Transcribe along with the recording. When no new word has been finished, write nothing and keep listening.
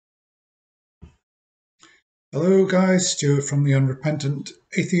Hello guys, Stuart from the Unrepentant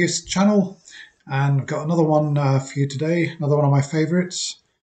Atheist channel, and I've got another one for you today, another one of my favourites.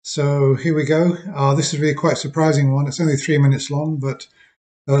 So here we go. This is really quite a surprising one. It's only 3 minutes long, but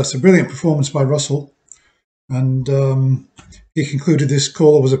it's a brilliant performance by Russell, and he concluded this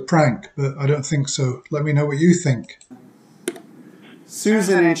call was a prank, but I don't think so. Let me know what you think.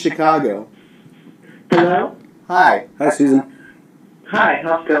 Susan in Chicago. Hello? Hi. Hi, Susan. Hi,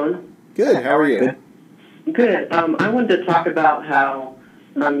 how's it going? Good. How are you? Good. Good. I wanted to talk about how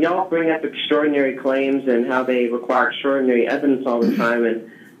y'all bring up extraordinary claims and how they require extraordinary evidence all the time.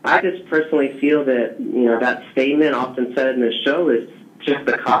 And I just personally feel that, that statement often said in the show is just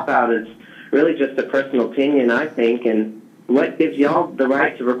a cop-out. It's really just a personal opinion, I think. And what gives y'all the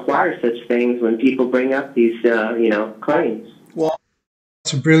right to require such things when people bring up these, claims? Well,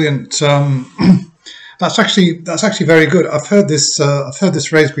 that's a brilliant. That's actually very good. I've heard this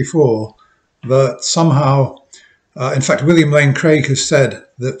phrase before. That somehow, in fact, William Lane Craig has said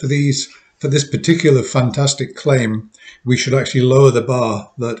that for this particular fantastic claim, we should actually lower the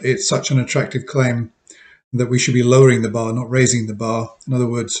bar. That it's such an attractive claim that we should be lowering the bar, not raising the bar. In other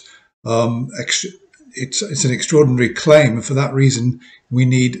words, it's an extraordinary claim, and for that reason, we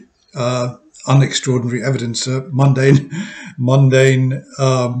need unextraordinary evidence, mundane,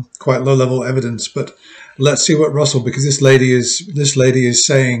 quite low-level evidence. But let's see what Russell, because this lady is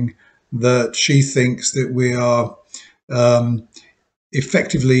saying that she thinks that we are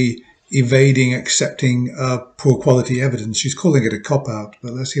effectively evading accepting poor quality evidence. She's calling it a cop-out,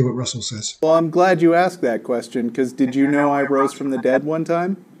 but let's hear what Russell says. Well, I'm glad you asked that question, because did you know I rose from the dead one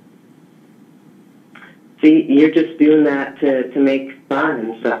time? See, you're just doing that to make fun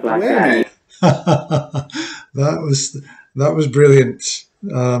and stuff like that. That was brilliant.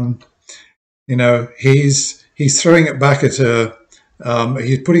 He's throwing it back at her.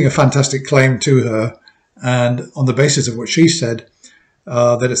 He's putting a fantastic claim to her, and on the basis of what she said,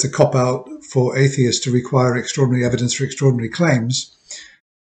 that it's a cop-out for atheists to require extraordinary evidence for extraordinary claims.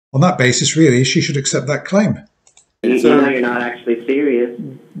 On that basis, really, she should accept that claim. You know you're not actually serious.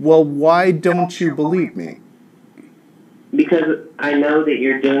 Well, why don't you believe me? Because I know that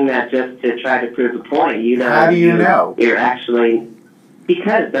you're doing that just to try to prove a point. How do you know? You're actually...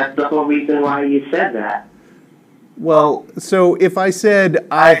 Because that's the whole reason why you said that. Well, so if I said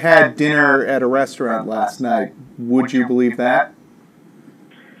I had dinner at a restaurant last night, would you believe that?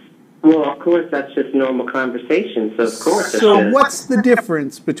 Well, of course, that's just normal conversation, so of course. So what's the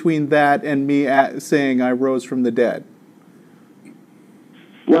difference between that and me saying I rose from the dead?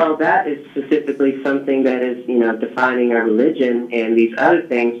 Well, that is specifically something that is, defining our religion, and these other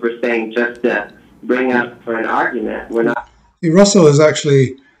things we're saying just to bring up for an argument. We're not. Russell is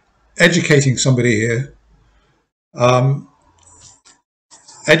actually educating somebody here.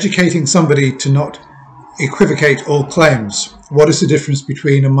 Educating somebody to not equivocate all claims. What is the difference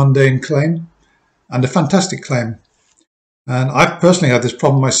between a mundane claim and a fantastic claim? And I've personally had this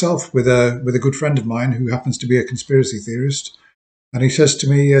problem myself with a good friend of mine who happens to be a conspiracy theorist, and he says to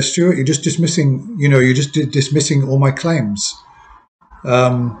me, "Stuart, you're just dismissing all my claims."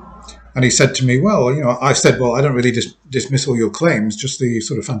 And he said to me, "Well, I said, well, I don't really dismiss all your claims, just the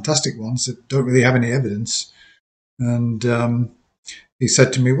sort of fantastic ones that don't really have any evidence." And he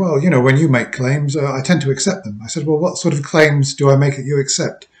said to me, "Well, when you make claims, I tend to accept them." I said, "Well, what sort of claims do I make that you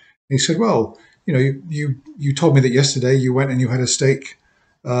accept?" And he said, "Well, you told me that yesterday you went and you had a steak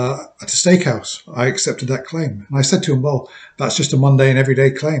at a steakhouse. I accepted that claim." And I said to him, "Well, that's just a mundane, everyday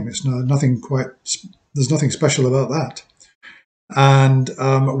claim. There's nothing special about that." And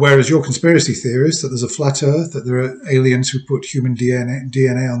whereas your conspiracy theorists, that there's a flat Earth, that there are aliens who put human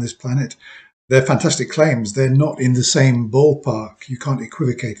DNA on this planet, they're fantastic claims. They're not in the same ballpark. You can't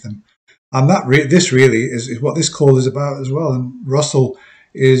equivocate them. And this really is what this call is about as well. And Russell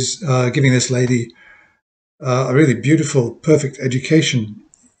is giving this lady a really beautiful, perfect education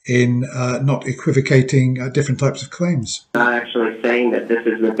in not equivocating different types of claims. Not actually saying that this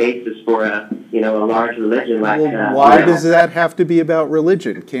is the basis for a large religion like. Well, why does that have to be about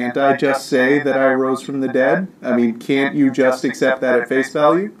religion? Can't I just say that I rose from the dead? I mean, can't you just accept that at face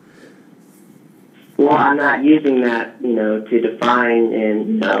value? Well, I'm not using that, to define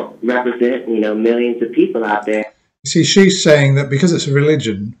and represent, millions of people out there. You see, she's saying that because it's a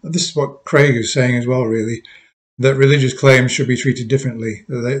religion, and this is what Craig is saying as well, really, that religious claims should be treated differently.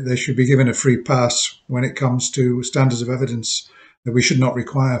 They should be given a free pass when it comes to standards of evidence, that we should not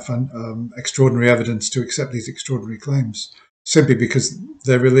require extraordinary evidence to accept these extraordinary claims, simply because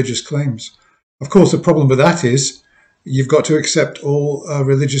they're religious claims. Of course, the problem with that is you've got to accept all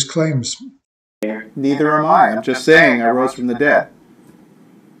religious claims. Neither am I. I'm just saying I rose from the dead.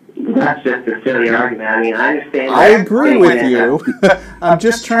 That's just a silly argument. I mean, I understand. I agree with you. I'm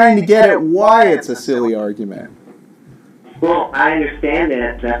just trying to get at why it's a silly argument. Well, I understand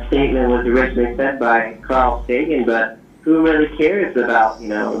that statement was originally said by Carl Sagan, but who really cares about,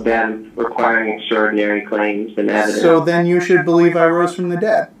 them requiring extraordinary claims and evidence? So then you should believe I rose from the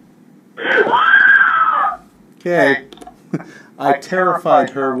dead. Okay. I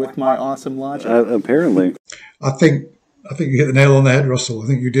terrified her with my awesome logic. Apparently. I think you hit the nail on the head, Russell. I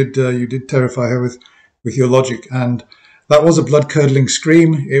think you did terrify her with your logic, and that was a blood-curdling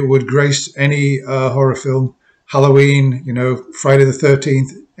scream. It would grace any horror film, Halloween, Friday the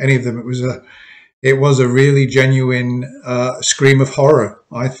 13th, any of them. It was a really genuine scream of horror.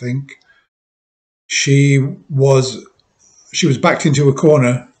 I think she was backed into a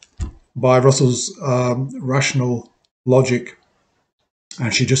corner by Russell's rational logic,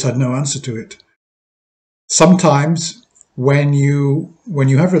 and she just had no answer to it. Sometimes when you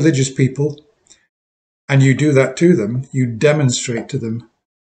have religious people and you do that to them, you demonstrate to them.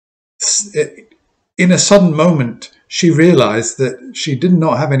 In a sudden moment, she realized that she did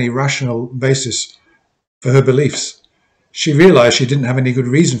not have any rational basis for her beliefs. She realized she didn't have any good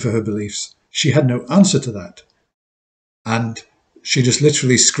reason for her beliefs. She had no answer to that. And she just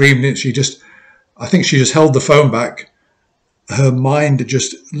literally screamed it. I think she just held the phone back. Her mind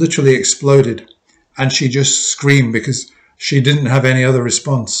just literally exploded. And she just screamed because she didn't have any other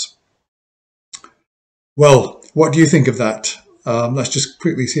response. Well, what do you think of that? Let's just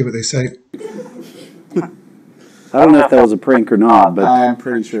quickly see what they say. I don't know if that was a prank or not, but I'm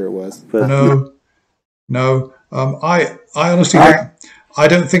pretty sure it was. But No. I honestly I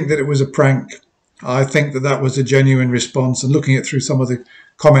don't think that it was a prank. I think that was a genuine response. And looking at through some of the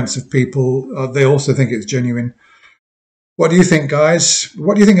comments of people, they also think it's genuine. What do you think, guys?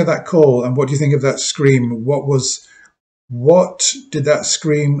 What do you think of that call? And what do you think of that scream? What did that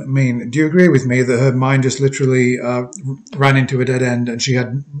scream mean? Do you agree with me that her mind just literally ran into a dead end, and she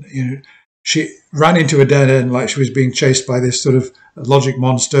ran into a dead end like she was being chased by this sort of logic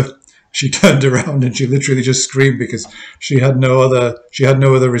monster? She turned around and she literally just screamed because she had no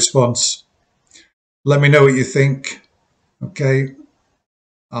other response. Let me know what you think. Okay,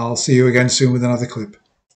 I'll see you again soon with another clip.